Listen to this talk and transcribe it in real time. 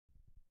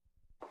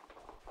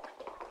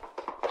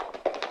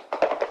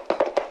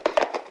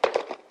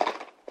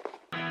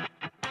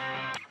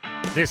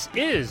This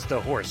is the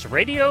Horse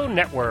Radio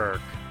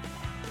Network.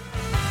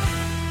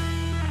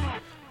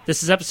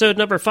 This is episode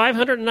number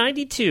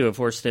 592 of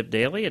Horse Tip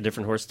Daily. A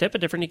different horse tip, a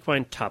different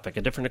equine topic,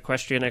 a different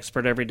equestrian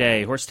expert every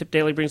day. Horse Tip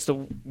Daily brings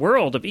the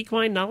world of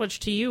equine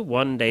knowledge to you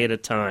one day at a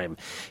time.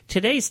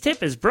 Today's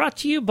tip is brought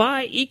to you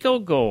by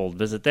ECOGOLD.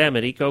 Visit them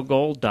at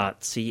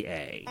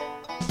ecogold.ca.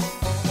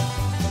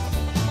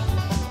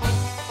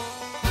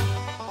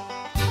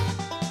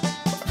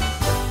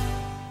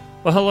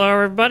 Well, hello,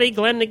 everybody.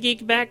 Glenn the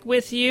Geek back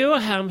with you.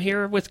 I'm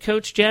here with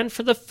Coach Jenn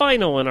for the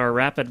final in our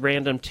Rapid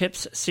Random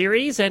Tips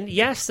series. And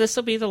yes, this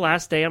will be the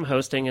last day I'm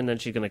hosting, and then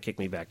she's going to kick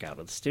me back out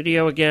of the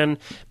studio again,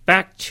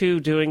 back to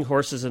doing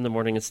Horses in the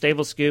Morning and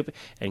Stable Scoop,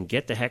 and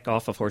get the heck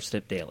off of Horse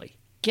Tip Daily.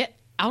 Get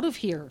out of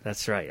here.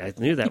 That's right. I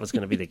knew that was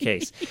going to be the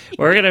case.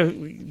 We're going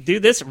to do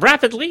this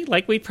rapidly,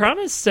 like we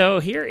promised. So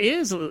here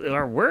is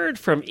our word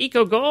from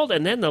EcoGold,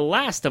 and then the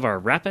last of our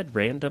Rapid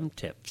Random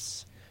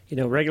Tips. You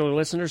know, regular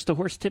listeners to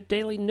Horse Tip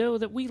Daily know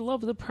that we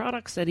love the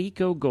products at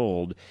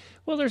EcoGold.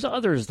 Well, there's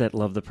others that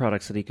love the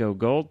products at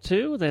EcoGold,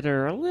 too, that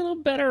are a little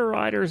better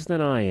riders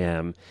than I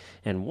am.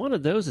 And one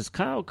of those is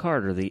Kyle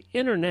Carter, the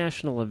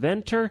international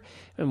eventer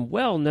and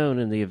well-known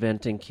in the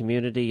eventing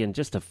community, and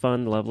just a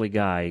fun, lovely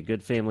guy, a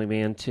good family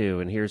man, too.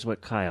 And here's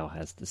what Kyle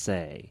has to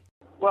say.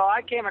 Well,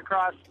 I came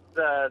across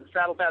the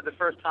saddle pad the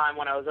first time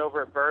when I was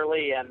over at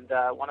Burley, and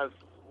one of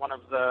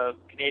the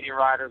Canadian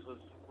riders was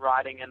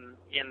riding in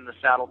the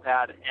saddle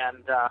pad,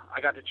 and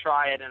I got to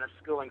try it in a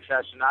schooling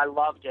session. I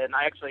loved it, and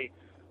I actually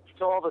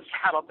stole the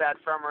saddle pad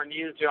from her and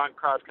used it on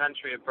cross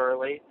country at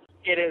Burley.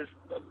 It is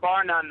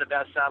bar none the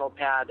best saddle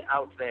pad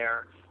out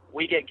there.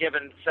 We get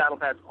given saddle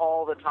pads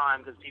all the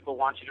time because people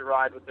want you to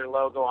ride with their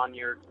logo on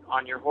your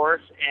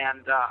horse,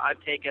 and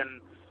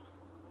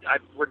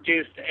I've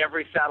reduced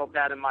every saddle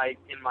pad in my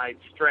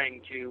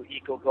string to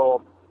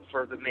EcoGold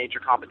for the major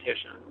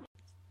competition.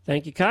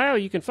 Thank you, Kyle.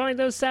 You can find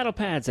those saddle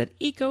pads at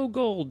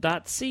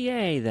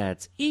ecogold.ca.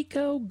 That's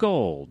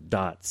ecogold.ca.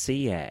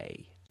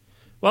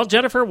 Well,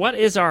 Jennifer, what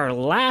is our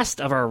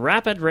last of our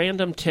rapid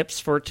random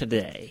tips for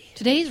today?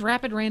 Today's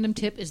rapid random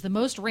tip is the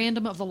most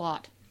random of the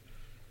lot.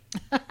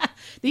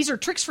 These are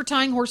tricks for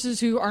tying horses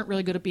who aren't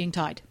really good at being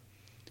tied.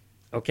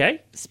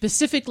 Okay.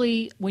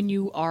 Specifically, when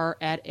you are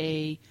at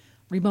a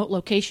remote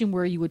location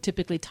where you would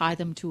typically tie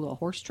them to a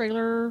horse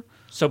trailer.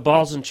 So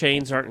balls and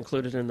chains aren't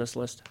included in this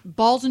list?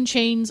 Balls and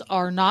chains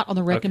are not on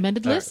the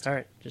recommended list. All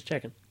right, just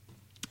checking.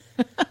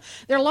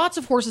 There are lots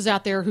of horses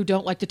out there who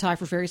don't like to tie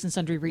for various and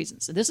sundry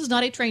reasons. So this is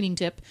not a training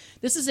tip.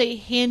 This is a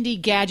handy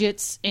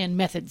gadgets and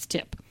methods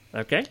tip.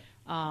 Okay.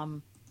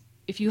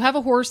 If you have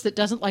a horse that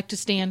doesn't like to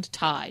stand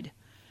tied,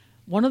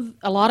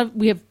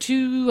 we have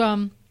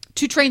two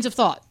trains of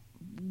thought.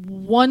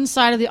 One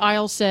side of the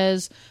aisle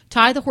says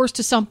tie the horse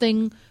to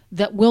something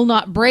that will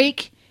not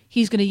break.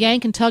 He's going to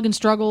yank and tug and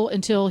struggle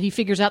until he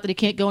figures out that he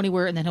can't go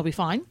anywhere, and then he'll be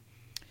fine.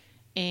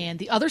 And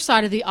the other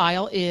side of the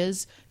aisle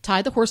is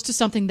tie the horse to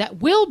something that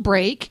will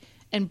break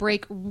and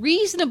break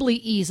reasonably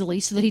easily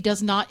so that he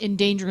does not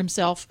endanger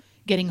himself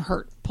getting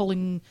hurt,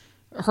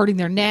 hurting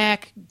their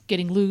neck,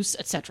 getting loose,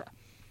 etc.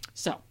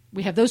 So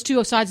we have those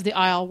two sides of the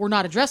aisle. We're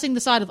not addressing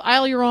the side of the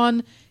aisle you're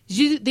on.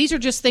 These are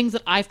just things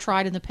that I've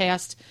tried in the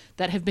past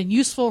that have been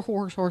useful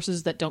for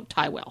horses that don't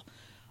tie well.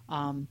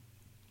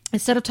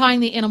 Instead of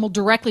tying the animal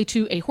directly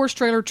to a horse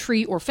trailer,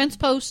 tree, or fence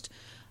post,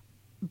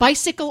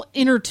 bicycle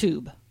inner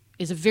tube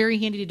is a very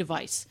handy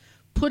device.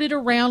 Put it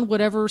around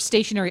whatever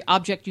stationary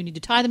object you need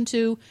to tie them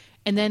to,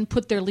 and then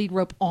put their lead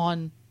rope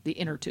on the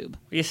inner tube.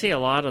 You see a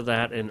lot of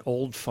that in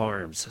old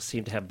farms.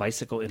 Seem to have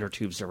bicycle inner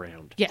tubes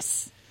around.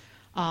 Yes.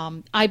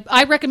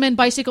 I recommend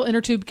bicycle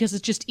inner tube because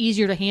it's just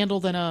easier to handle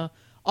than a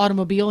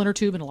automobile inner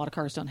tube, and a lot of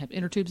cars don't have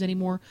inner tubes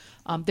anymore.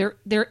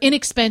 They're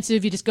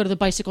inexpensive. You just go to the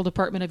bicycle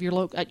department of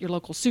at your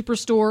local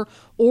superstore,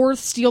 or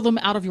steal them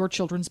out of your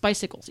children's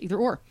bicycles. Either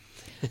or.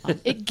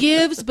 It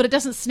gives, but it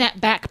doesn't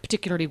snap back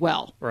particularly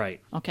well. Right.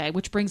 Okay,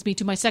 which brings me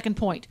to my second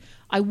point.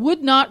 I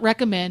would not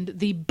recommend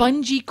the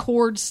bungee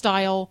cord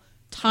style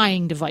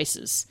tying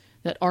devices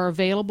that are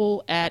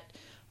available at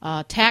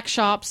tack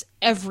shops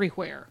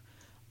everywhere.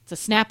 It's a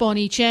snap on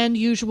each end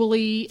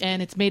usually,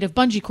 and it's made of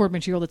bungee cord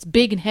material that's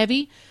big and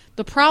heavy.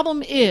 The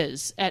problem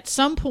is, at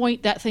some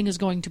point, that thing is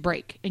going to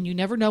break, and you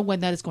never know when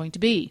that is going to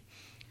be.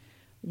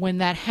 When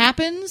that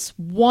happens,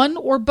 one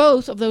or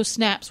both of those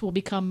snaps will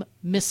become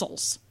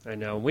missiles. I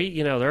know.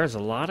 There's a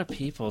lot of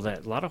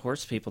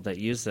horse people that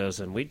use those,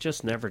 and we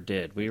just never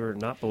did. We were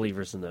not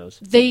believers in those.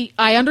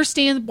 I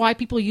understand why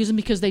people use them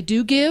because they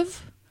do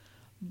give,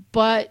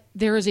 but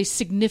there is a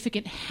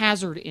significant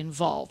hazard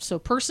involved. So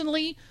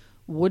personally,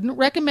 wouldn't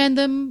recommend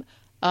them.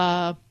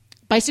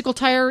 Bicycle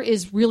tire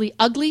is really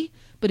ugly.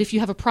 But if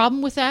you have a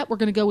problem with that, we're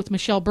going to go with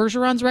Michelle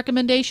Bergeron's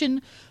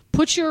recommendation.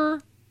 Put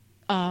your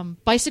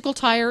bicycle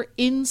tire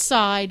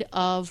inside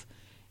of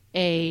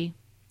a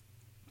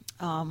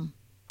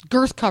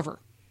girth cover.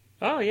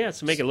 Oh, yeah,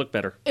 so make it look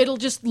better. It'll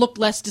just look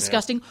less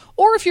disgusting. Yeah.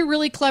 Or if you're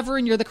really clever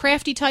and you're the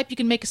crafty type, you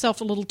can make yourself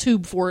a little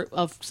tube for it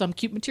of some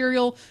cute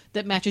material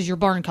that matches your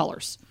barn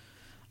colors.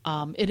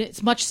 And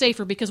it's much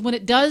safer because when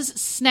it does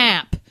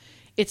snap,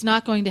 it's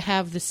not going to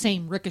have the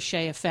same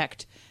ricochet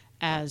effect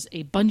as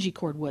a bungee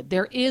cord would.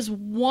 There is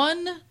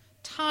one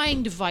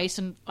tying device,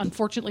 and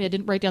unfortunately I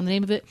didn't write down the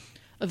name of it,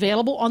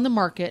 available on the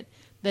market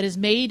that is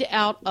made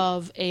out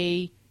of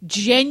a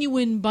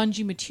genuine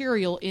bungee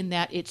material in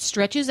that it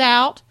stretches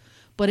out,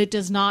 but it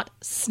does not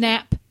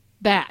snap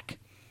back.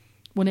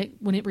 When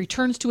it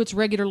returns to its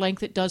regular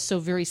length, it does so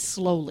very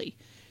slowly.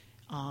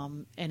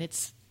 And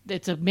it's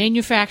a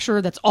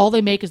manufacturer. That's all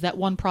they make is that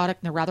one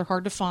product, and they're rather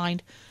hard to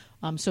find.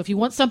 So if you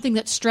want something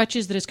that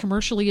stretches, that is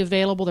commercially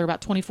available, they're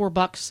about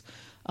 $24.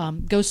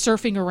 Go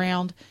surfing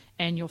around,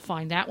 and you'll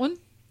find that one.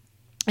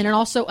 And then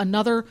also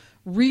another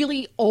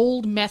really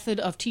old method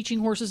of teaching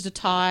horses to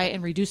tie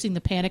and reducing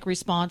the panic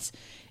response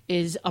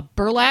is a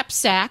burlap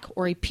sack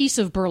or a piece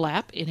of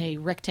burlap in a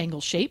rectangle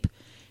shape.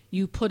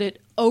 You put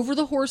it over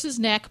the horse's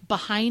neck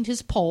behind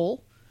his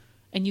pole,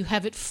 and you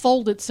have it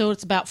folded so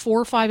it's about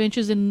 4 or 5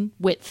 inches in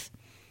width.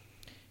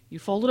 You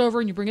fold it over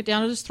and you bring it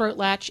down to his throat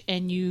latch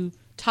and you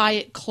tie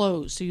it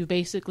closed. So you've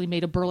basically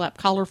made a burlap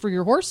collar for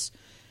your horse,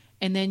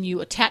 and then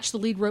you attach the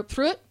lead rope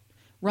through it,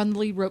 run the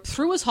lead rope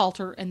through his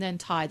halter, and then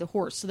tie the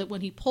horse so that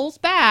when he pulls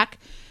back,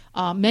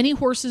 many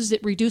horses,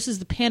 it reduces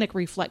the panic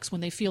reflex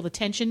when they feel the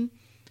tension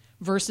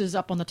versus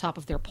up on the top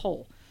of their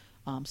pole.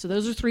 So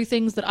those are 3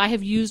 things that I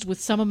have used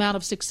with some amount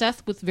of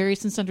success with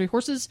various and sundry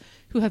horses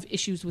who have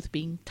issues with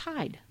being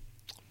tied.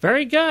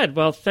 Very good.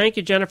 Well, thank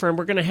you, Jennifer. And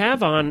we're going to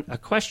have on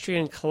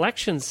Equestrian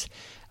Collections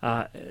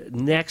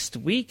next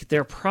week.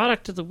 Their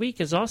product of the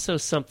week is also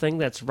something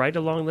that's right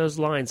along those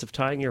lines of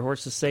tying your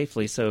horses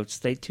safely. So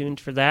stay tuned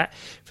for that,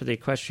 for the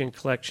Equestrian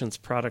Collections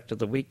product of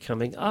the week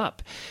coming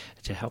up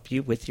to help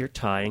you with your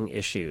tying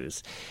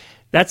issues.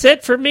 That's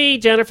it for me,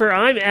 Jennifer.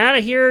 I'm out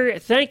of here.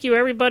 Thank you,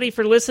 everybody,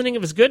 for listening.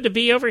 It was good to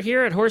be over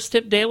here at Horse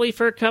Tip Daily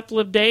for a couple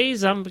of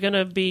days. I'm going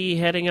to be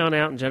heading on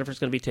out, and Jennifer's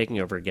going to be taking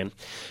over again.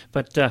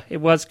 But it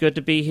was good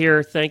to be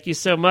here. Thank you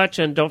so much,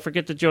 and don't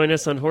forget to join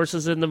us on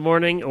Horses in the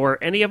Morning or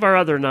any of our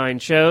other 9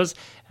 shows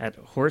at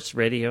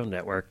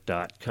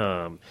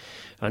horseradionetwork.com.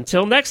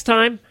 Until next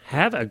time,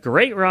 have a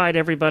great ride,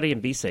 everybody,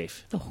 and be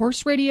safe. The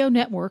Horse Radio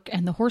Network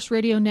and the Horse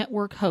Radio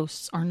Network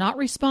hosts are not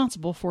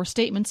responsible for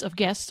statements of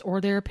guests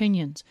or their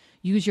opinions.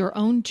 Use your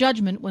own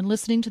judgment when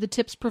listening to the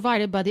tips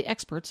provided by the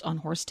experts on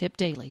Horse Tip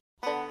Daily.